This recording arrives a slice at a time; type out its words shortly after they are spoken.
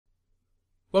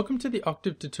Welcome to the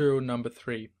Octave tutorial number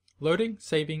 3, Loading,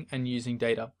 Saving and Using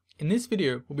Data. In this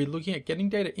video, we'll be looking at getting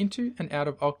data into and out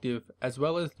of Octave as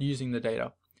well as using the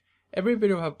data. Every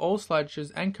video will have all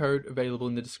slideshows and code available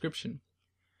in the description.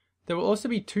 There will also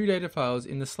be two data files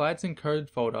in the slides and code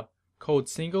folder called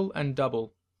single and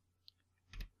double.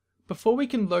 Before we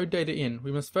can load data in,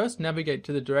 we must first navigate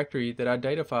to the directory that our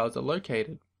data files are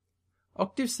located.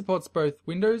 Octave supports both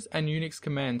Windows and Unix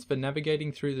commands for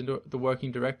navigating through the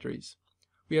working directories.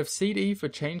 We have cd for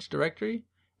change directory,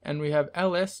 and we have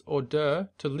ls or dir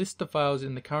to list the files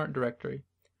in the current directory.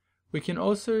 We can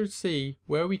also see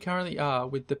where we currently are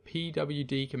with the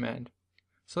pwd command.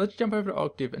 So let's jump over to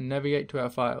Octave and navigate to our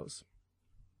files.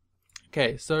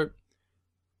 Okay, so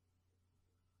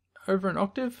over in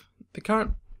Octave, the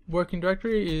current working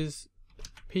directory is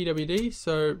pwd,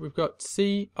 so we've got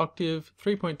C, Octave,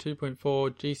 3.2.4,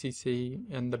 GCC,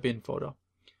 and the bin folder.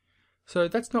 So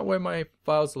that's not where my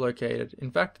files are located.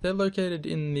 In fact, they're located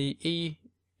in the E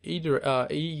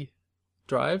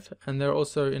drive, and they're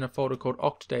also in a folder called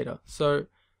Octdata. So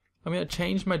I'm going to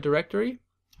change my directory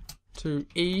to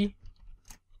E/Octdata.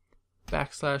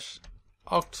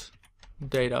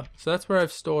 So that's where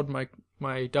I've stored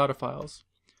my data files.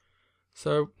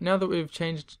 So now that we've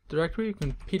changed directory, we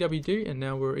can pwd, and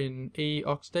now we're in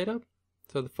E/Octdata.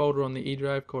 So the folder on the E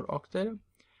drive called Octdata.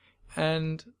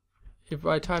 And if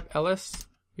I type ls,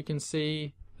 we can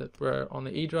see that we're on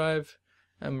the E drive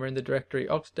and we're in the directory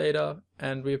Octdata,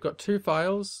 and we've got two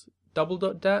files,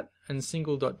 double.dat and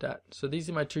single.dat. So these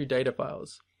are my two data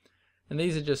files. And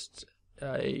these are just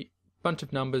a bunch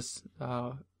of numbers,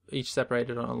 each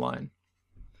separated on a line.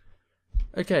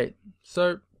 Okay,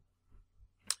 so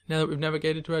now that we've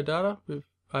navigated to our data,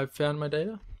 I've found my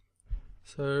data.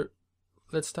 So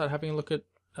let's start having a look at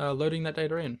loading that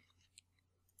data in.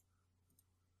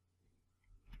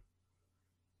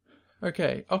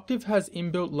 Okay, Octave has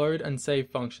inbuilt load and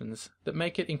save functions that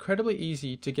make it incredibly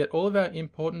easy to get all of our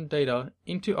important data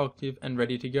into Octave and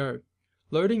ready to go.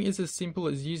 Loading is as simple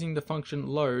as using the function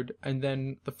load and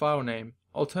then the file name.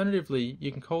 Alternatively,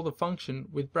 you can call the function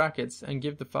with brackets and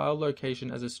give the file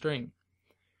location as a string.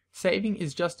 Saving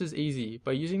is just as easy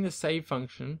by using the save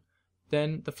function,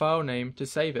 then the file name to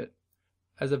save it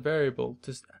as a variable,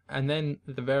 and then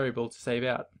the variable to save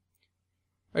out.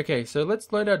 Okay, so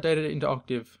let's load our data into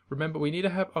Octave. Remember, we need to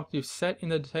have Octave set in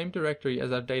the same directory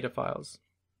as our data files.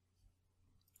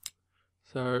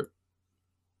 So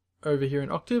over here in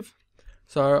Octave,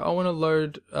 so I want to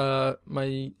load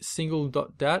my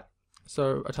single.dat.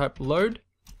 So I type load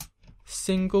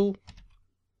single.dat.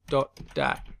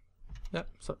 Yep,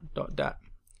 so .dat.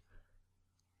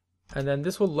 And then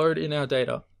this will load in our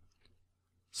data.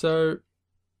 So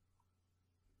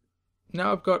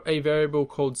now I've got a variable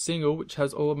called single which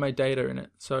has all of my data in it.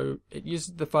 So it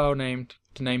uses the file name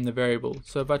to name the variable.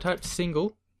 So if I type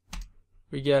single,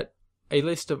 we get a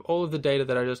list of all of the data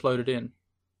that I just loaded in.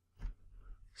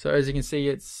 So as you can see,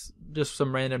 it's just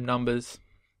some random numbers.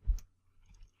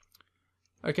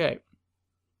 Okay,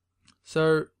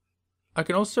 so I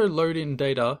can also load in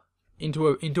data into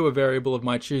a variable of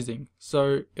my choosing.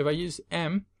 So if I use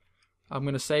m, I'm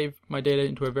going to save my data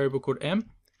into a variable called m.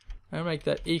 I'm going to make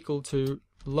that equal to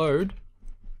load,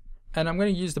 and I'm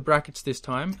going to use the brackets this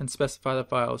time and specify the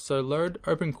file. So load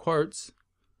open quotes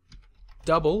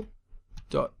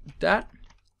double.dat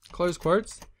close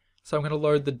quotes. So I'm going to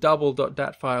load the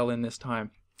double.dat file in this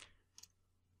time.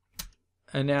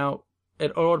 And now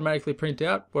it automatically print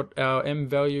out what our m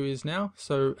value is now.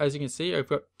 So as you can see, I've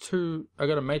got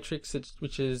a matrix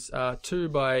which is 2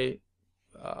 by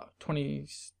 20,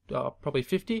 probably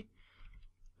 50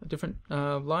 different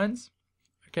lines.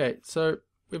 Okay, so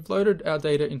we've loaded our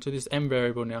data into this m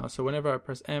variable now. So whenever I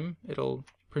press m, it'll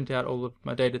print out all of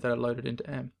my data that I loaded into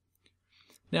m.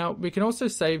 Now we can also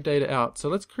save data out. So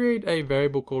let's create a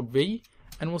variable called v,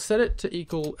 and we'll set it to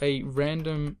equal a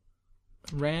rand,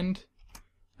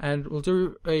 and we'll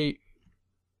do a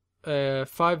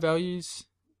 5 values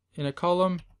in a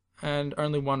column and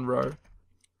only one row.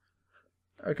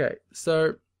 Okay,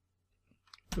 so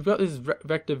we've got this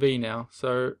vector v now,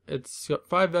 so it's got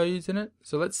 5 values in it.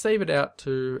 So let's save it out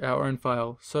to our own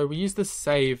file. So we use the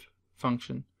save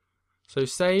function. So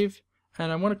save,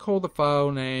 and I want to call the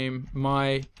file name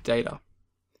my data,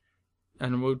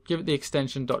 and we'll give it the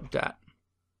extension .dat.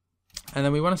 And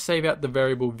then we want to save out the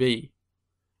variable v,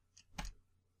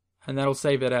 and that'll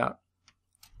save it out.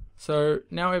 So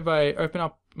now if I open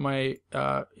up my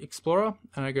Explorer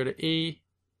and I go to E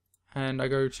and I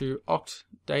go to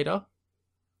Octdata,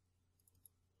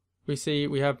 we see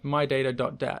we have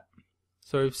mydata.dat.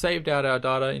 So we've saved out our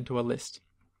data into a list.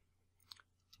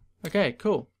 Okay,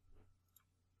 cool.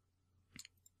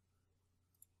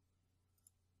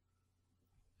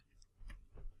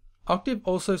 Octave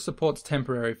also supports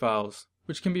temporary files,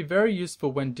 which can be very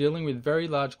useful when dealing with very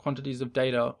large quantities of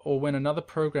data or when another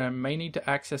program may need to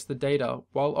access the data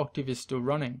while Octave is still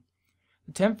running.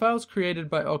 The temp files created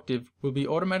by Octave will be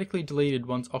automatically deleted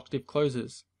once Octave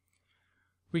closes.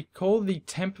 We call the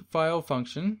temp file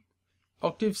function.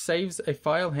 Octave saves a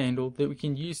file handle that we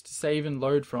can use to save and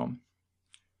load from.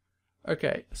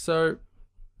 Okay, so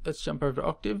let's jump over to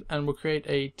Octave and we'll create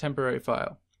a temporary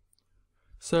file.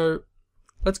 So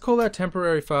let's call our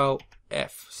temporary file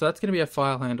f. So that's going to be a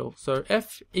file handle. So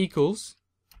f equals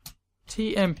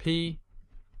tmp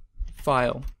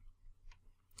file.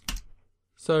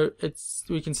 So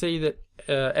we can see that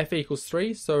f equals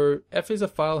 3. So f is a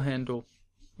file handle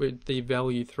with the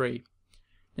value 3.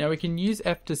 Now we can use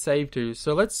f to save to.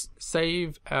 So let's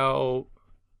save our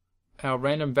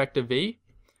random vector v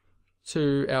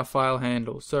to our file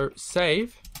handle. So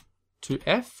save to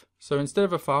f. So instead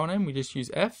of a file name, we just use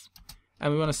f,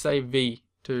 and we want to save v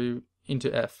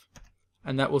into f,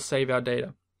 and that will save our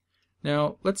data.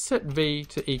 Now let's set v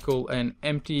to equal an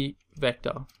empty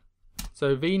vector.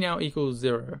 So v now equals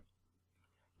 0.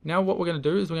 Now what we're going to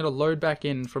do is we're going to load back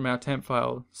in from our temp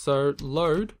file. So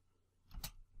load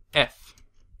f.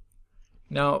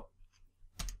 Now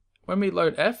when we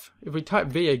load f, if we type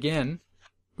v again,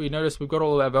 we notice we've got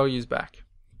all of our values back.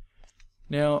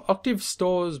 Now Octave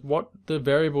stores what the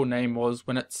variable name was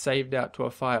when it's saved out to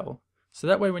a file. So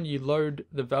that way when you load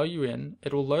the value in,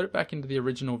 it will load it back into the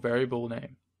original variable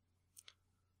name.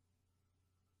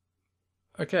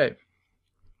 Okay,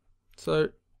 so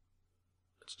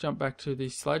let's jump back to the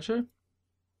slideshow.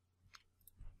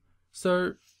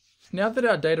 So now that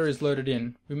our data is loaded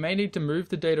in, we may need to move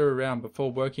the data around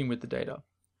before working with the data.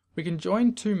 We can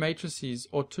join two matrices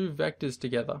or two vectors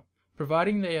together,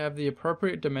 providing they have the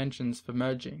appropriate dimensions for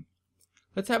merging.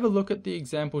 Let's have a look at the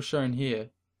example shown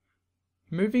here.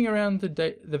 Moving around the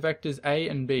vectors a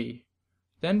and b,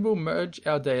 then we'll merge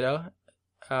our data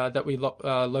that we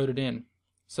loaded in.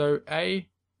 So a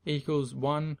equals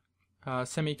 1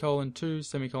 semicolon 2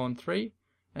 semicolon 3,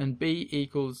 and b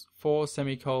equals 4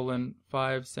 semicolon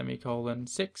 5 semicolon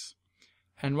 6.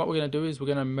 And what we're going to do is we're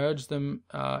going to merge them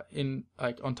in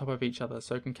on top of each other,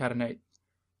 so concatenate.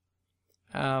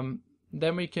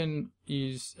 Then we can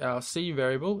use our C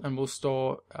variable and we'll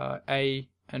store A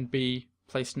and B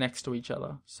placed next to each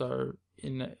other, so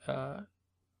in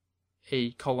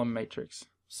a column matrix.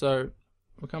 So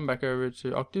we'll come back over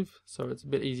to Octave so it's a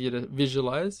bit easier to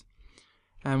visualize,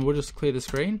 and we'll just clear the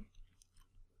screen.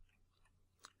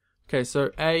 Okay,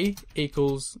 so A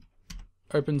equals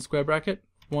open square bracket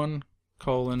 1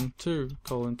 colon 2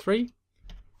 colon 3.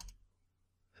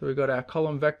 So we've got our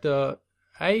column vector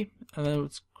A, and then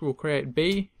we'll create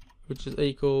B, which is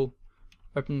equal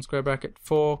open square bracket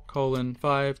 4 colon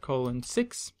 5 colon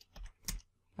 6,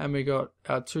 and we got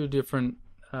our two different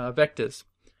vectors.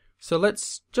 So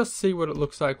let's just see what it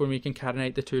looks like when we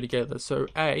concatenate the two together. So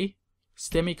A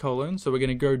semicolon, so we're going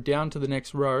to go down to the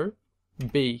next row,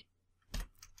 B.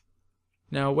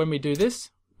 Now when we do this,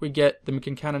 we get them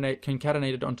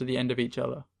concatenated onto the end of each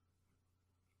other.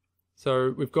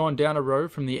 So we've gone down a row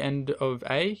from the end of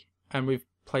A and we've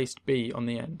placed B on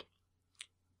the end.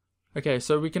 Okay,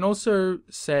 so we can also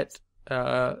set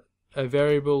a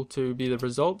variable to be the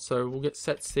result. So we'll get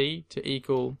set C to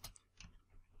equal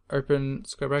open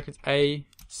square brackets A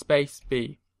space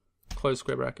B, close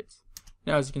square brackets.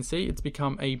 Now as you can see, it's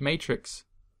become a matrix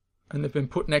and they've been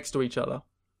put next to each other.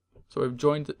 So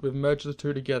we've merged the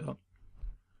two together.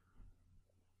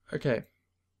 Okay.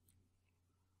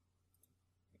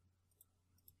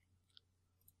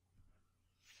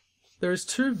 There is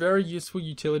two very useful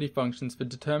utility functions for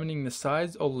determining the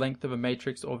size or length of a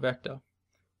matrix or vector.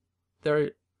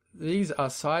 These are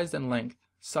size and length.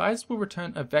 Size will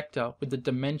return a vector with the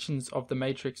dimensions of the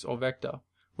matrix or vector,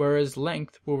 whereas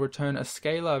length will return a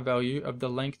scalar value of the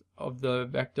length of the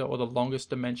vector or the longest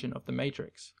dimension of the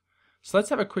matrix. So let's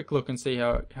have a quick look and see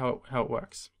how it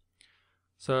works.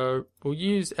 So we'll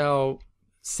use our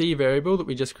C variable that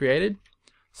we just created.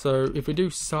 So if we do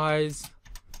size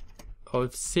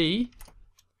of C,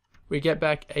 we get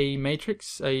back a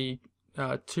matrix, a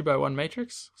 2x1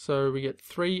 matrix. So we get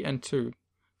 3 and 2.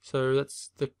 So that's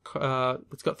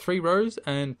it's got 3 rows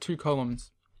and 2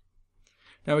 columns.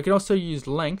 Now we can also use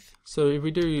length. So if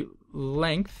we do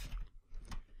length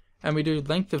and we do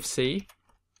length of C,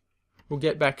 we'll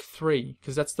get back 3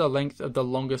 because that's the length of the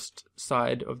longest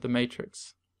side of the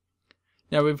matrix.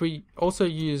 Now if we also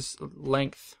use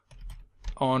length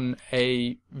on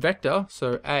a vector,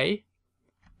 so A,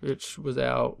 which was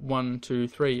our 1, 2,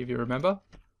 3 if you remember,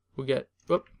 we'll get,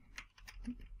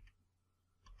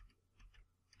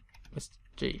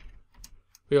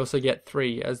 we also get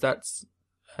 3, as that's,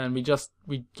 and we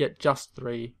get just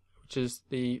 3, which is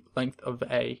the length of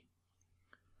A.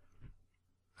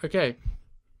 Okay,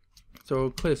 so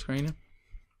we'll clear screen.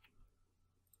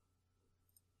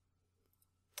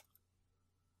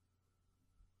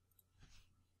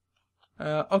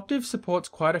 Octave supports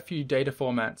quite a few data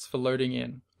formats for loading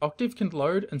in. Octave can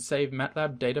load and save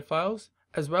MATLAB data files,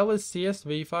 as well as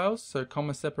CSV files, so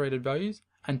comma separated values,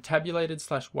 and tabulated /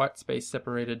 whitespace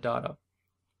separated data.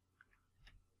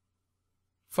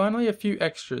 Finally, a few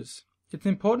extras. It's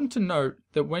important to note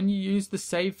that when you use the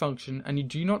save function and you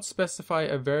do not specify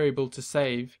a variable to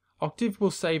save, Octave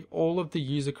will save all of the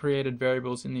user-created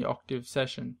variables in the Octave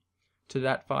session to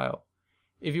that file.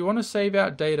 If you want to save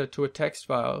out data to a text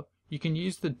file, you can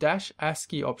use the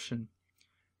 -ASCII option.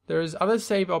 There is other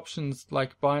save options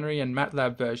like binary and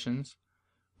MATLAB versions,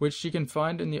 which you can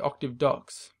find in the Octave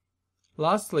docs.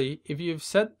 Lastly, if you have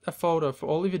set a folder for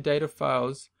all of your data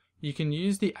files, you can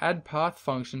use the add path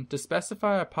function to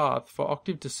specify a path for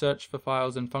Octave to search for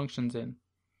files and functions in.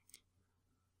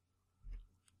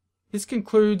 This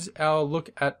concludes our look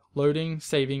at loading,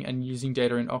 saving, and using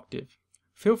data in Octave.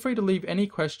 Feel free to leave any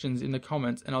questions in the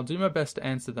comments and I'll do my best to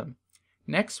answer them.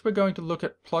 Next, we're going to look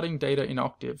at plotting data in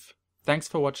Octave. Thanks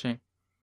for watching.